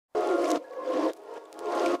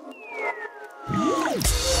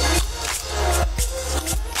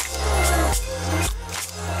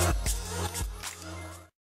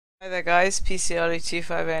Hi guys,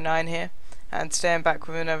 PCLE2509 here, and today I'm back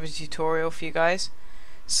with another tutorial for you guys.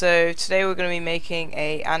 So today we're going to be making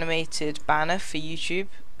a animated banner for YouTube,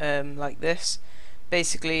 like this.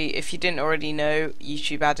 Basically, if you didn't already know,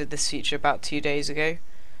 YouTube added this feature about 2 days ago.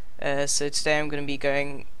 So today I'm going to be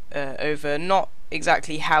going over not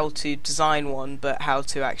exactly how to design one, but how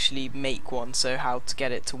to actually make one, so how to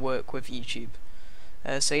get it to work with YouTube.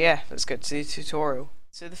 So yeah, let's get to the tutorial.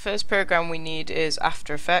 So the first program we need is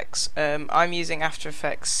After Effects. I'm using After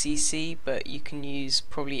Effects CC, but you can use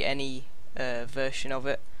probably any version of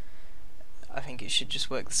it. I think it should just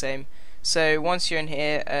work the same. So once you're in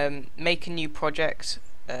here, make a new project.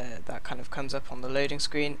 That kind of comes up on the loading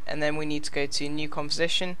screen, and then we need to go to New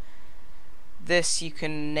Composition. This you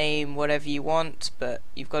can name whatever you want, but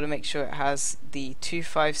you've got to make sure it has the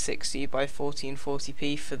 2560 by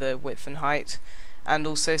 1440p for the width and height, and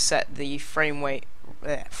also set the frame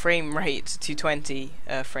rate to 20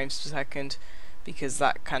 frames per second, because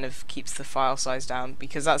that kind of keeps the file size down.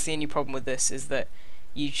 Because that's the only problem with this, is that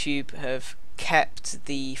YouTube have kept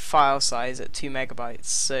the file size at 2 megabytes,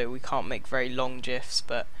 so we can't make very long GIFs,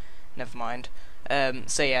 but never mind.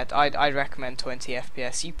 So yeah, I'd recommend 20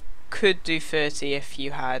 FPS. You could do 30 if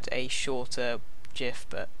you had a shorter GIF,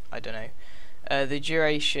 but I don't know. The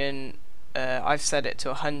duration, I've set it to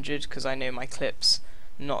 100 because I know my clips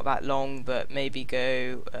not that long, but maybe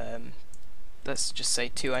go let's just say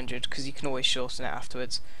 200, because you can always shorten it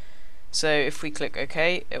afterwards. So if we click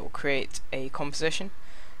OK, it will create a composition,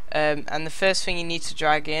 and the first thing you need to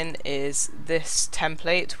drag in is this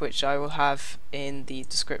template, which I will have in the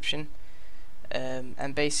description.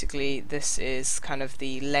 And basically this is kind of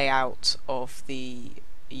the layout of the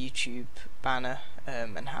YouTube banner,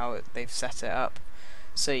 and how they've set it up.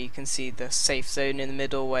 So you can see the safe zone in the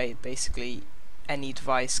middle, where basically any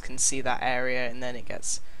device can see that area, and then it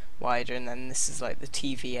gets wider, and then this is like the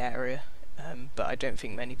TV area, but I don't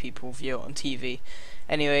think many people view it on TV.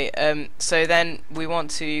 Anyway, so then we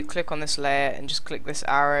want to click on this layer and just click this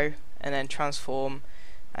arrow and then transform,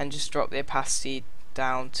 and just drop the opacity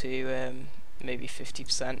down to maybe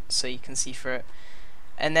 50% so you can see through it.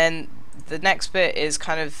 And then the next bit is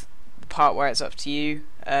kind of the part where it's up to you,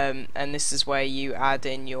 and this is where you add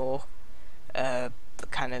in your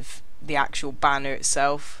kind of the actual banner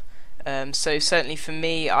itself. So certainly for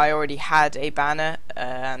me, I already had a banner,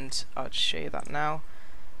 and I'll just show you that now.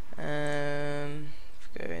 Go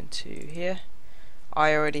into here.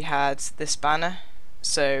 I already had this banner,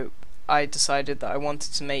 so I decided that I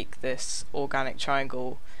wanted to make this organic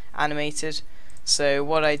triangle animated. So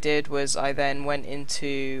what I did was I then went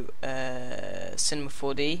into Cinema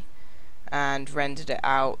 4D and rendered it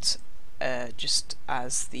out just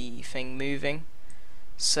as the thing moving.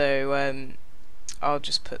 So I'll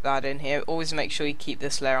just put that in here. Always make sure you keep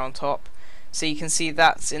this layer on top, so you can see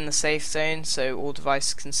that's in the safe zone, so all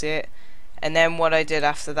devices can see it. And then what I did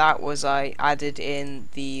after that was I added in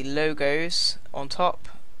the logos on top,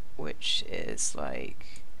 which is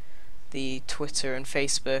like the Twitter and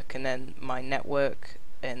Facebook, and then my network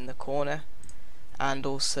in the corner, and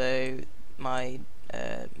also my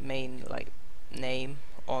main like name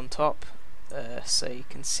on top, so you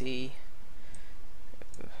can see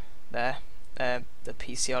there the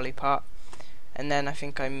PCLE part. And then I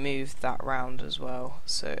think I moved that round as well,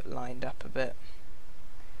 so it lined up a bit.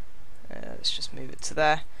 Let's just move it to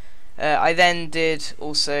there. I then did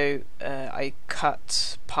also I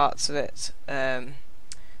cut parts of it,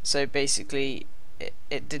 so basically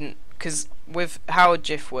it didn't, because with how a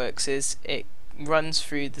GIF works is it runs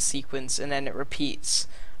through the sequence and then it repeats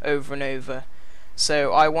over and over.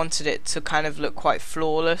 So I wanted it to kind of look quite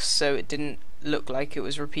flawless, so it didn't look like it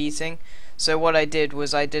was repeating. So what I did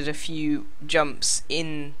was I did a few jumps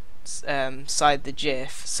inside the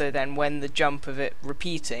GIF, so then when the jump of it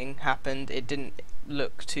repeating happened, it didn't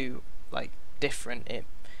look too like different, it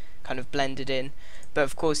kind of blended in. But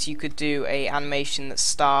of course you could do a animation that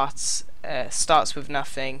starts with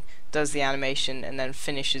nothing, does the animation, and then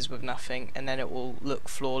finishes with nothing, and then it will look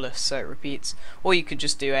flawless, so it repeats. Or you could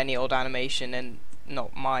just do any old animation and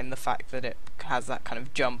not mind the fact that it has that kind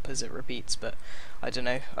of jump as it repeats, but I don't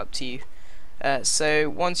know, up to you. So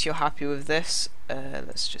once you're happy with this,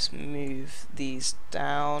 let's just move these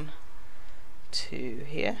down to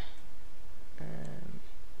here,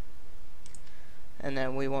 and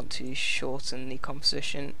then we want to shorten the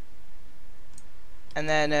composition. And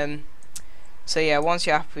then so yeah, once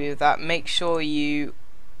you're happy with that, make sure you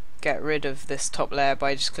get rid of this top layer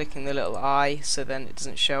by just clicking the little eye, so then it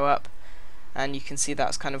doesn't show up. And you can see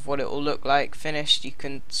that's kind of what it will look like finished. You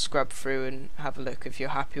can scrub through and have a look if you're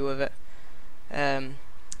happy with it.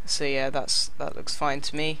 So yeah, that looks fine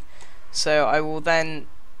to me. So I will then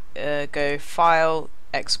go File,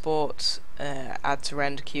 Export, Add to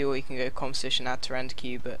Render Queue, or you can go Composition, Add to Render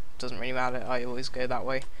Queue, but it doesn't really matter, I always go that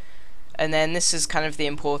way. And then this is kind of the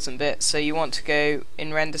important bit, so you want to go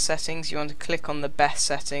in render settings, you want to click on the best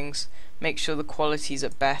settings, make sure the quality is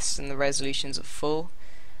at best and the resolution's at full,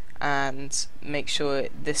 and make sure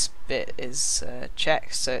this bit is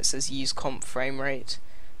checked, so it says use comp frame rate,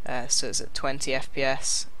 so it's at 20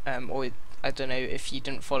 FPS, or I don't know, if you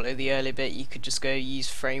didn't follow the earlier bit, you could just go use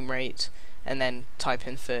frame rate and then type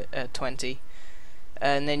in for 20,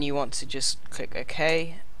 and then you want to just click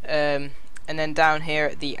OK. And then down here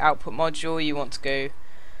at the output module, you want to go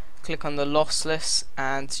click on the lossless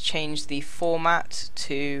and change the format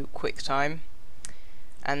to QuickTime,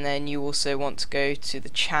 and then you also want to go to the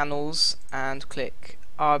channels and click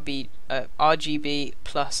RGB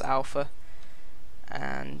plus alpha,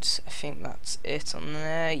 and I think that's it on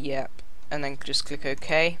there. Yep. And then just click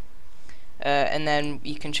OK, and then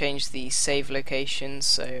you can change the save location,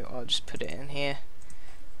 so I'll just put it in here,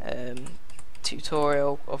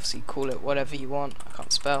 tutorial, obviously call it whatever you want, I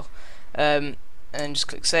can't spell, and just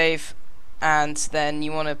click save, and then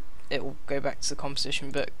you want to, it will go back to the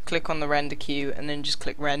composition, but click on the render queue and then just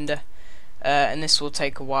click render, and this will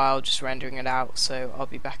take a while just rendering it out, so I'll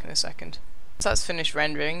be back in a second. Once that's finished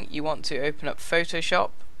rendering, you want to open up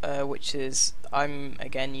Photoshop, which is, I'm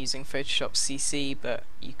again using Photoshop CC, but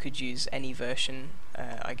you could use any version,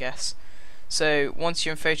 I guess. So once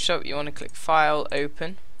you're in Photoshop, you want to click File,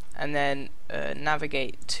 Open, and then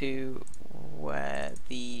navigate to where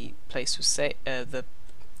the place was saved, the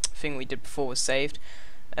thing we did before was saved,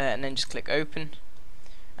 and then just click Open,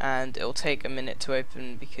 and it'll take a minute to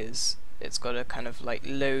open because it's got to kind of like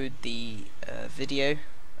load the video,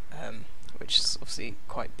 which is obviously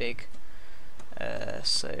quite big.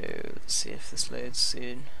 So let's see if this loads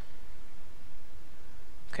soon.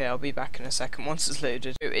 Okay, I'll be back in a second once it's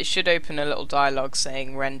loaded. It should open a little dialog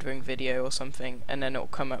saying rendering video or something, and then it'll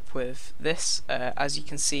come up with this. As you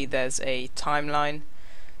can see, there's a timeline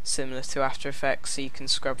similar to After Effects, so you can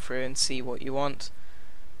scrub through and see what you want.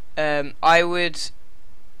 I would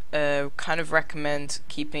kind of recommend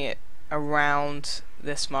keeping it around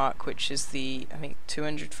this mark, which is the, I think,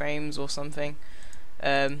 200 frames or something.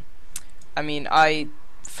 I mean,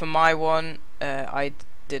 for my one, I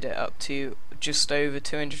did it up to just over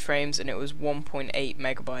 200 frames, and it was 1.8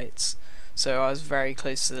 megabytes, so I was very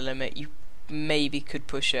close to the limit. You maybe could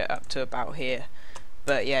push it up to about here,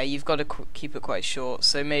 but yeah, you've got to keep it quite short.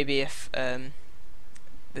 So maybe if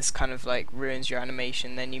this kind of like ruins your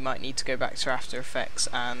animation, then you might need to go back to After Effects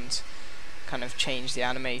and kind of change the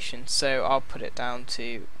animation. So I'll put it down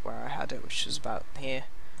to where I had it, which was about here.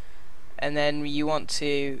 And then you want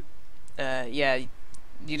to yeah,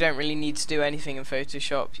 you don't really need to do anything in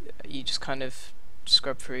Photoshop, you just kind of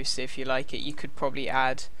scrub through, see if you like it. You could probably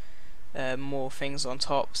add more things on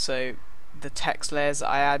top, so the text layers that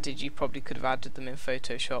I added, you probably could have added them in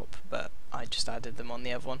Photoshop, but I just added them on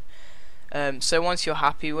the other one. So once you're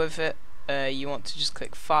happy with it, you want to just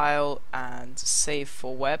click File and Save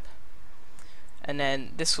for Web, and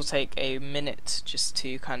then this will take a minute just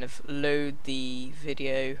to kind of load the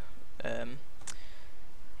video.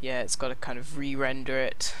 Yeah, it's got to kind of re-render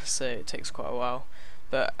it, so it takes quite a while.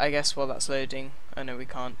 But I guess while that's loading, I know we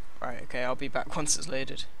can't. Right, okay, I'll be back once it's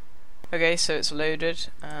loaded. Okay, so it's loaded,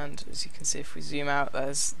 and as you can see, if we zoom out,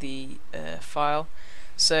 there's the file.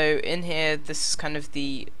 So in here, this is kind of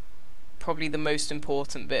probably the most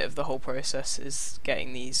important bit of the whole process, is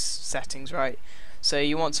getting these settings right. So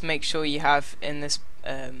you want to make sure you have in this,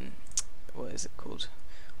 what is it called?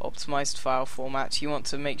 Optimized file format. You want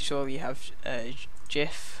to make sure you have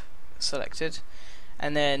GIF selected,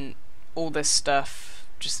 and then all this stuff,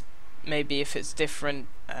 just maybe if it's different,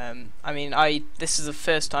 I mean, this is the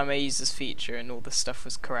first time I used this feature and all this stuff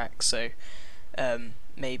was correct, so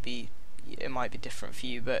maybe it might be different for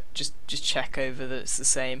you, but just check over that it's the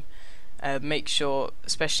same.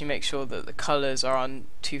 Especially make sure that the colors are on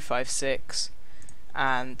 256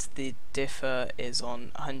 and the differ is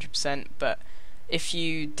on 100%, but if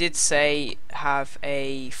you did say have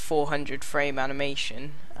a 400 frame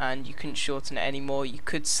animation and you couldn't shorten it anymore, you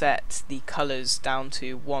could set the colors down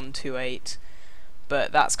to 128,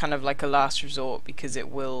 but that's kind of like a last resort because it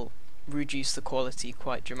will reduce the quality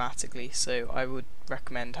quite dramatically, so I would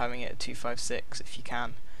recommend having it at 256 if you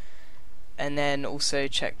can. And then also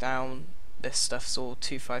check down, this stuff's all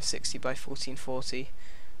 2560 by 1440.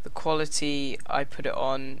 The quality, I put it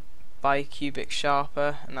on bicubic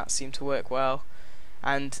sharper, and that seemed to work well.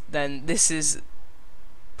 And then this is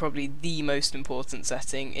probably the most important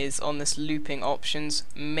setting, is on this looping options,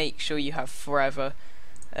 make sure you have forever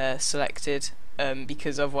selected,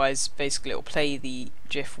 because otherwise basically it'll play the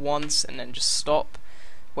GIF once and then just stop,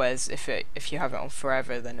 whereas if you have it on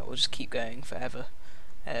forever, then it will just keep going forever.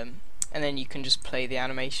 And then you can just play the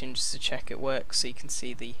animation just to check it works, so you can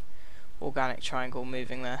see the organic triangle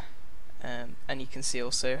moving there, and you can see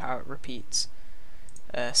also how it repeats.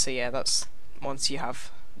 So yeah, that's once you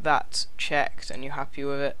have that checked and you're happy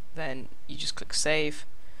with it, then you just click save,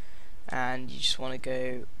 and you just want to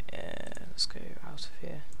go let's go out of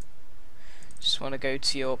here. Just want to go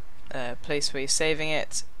to your place where you're saving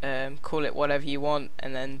it, call it whatever you want,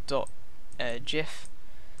 and then .gif,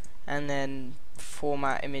 and then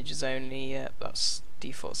format images only. That's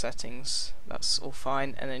default settings, that's all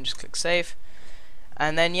fine, and then just click save,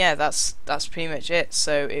 and then yeah, that's pretty much it.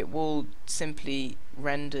 So it will simply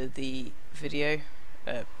render the video,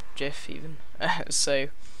 GIF even. So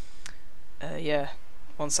yeah,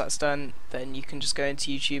 once that's done, then you can just go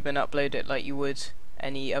into YouTube and upload it like you would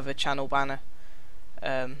any other channel banner,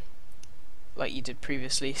 like you did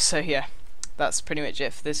previously. So yeah, that's pretty much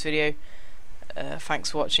it for this video.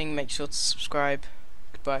 Thanks for watching, make sure to subscribe.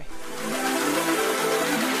 Goodbye.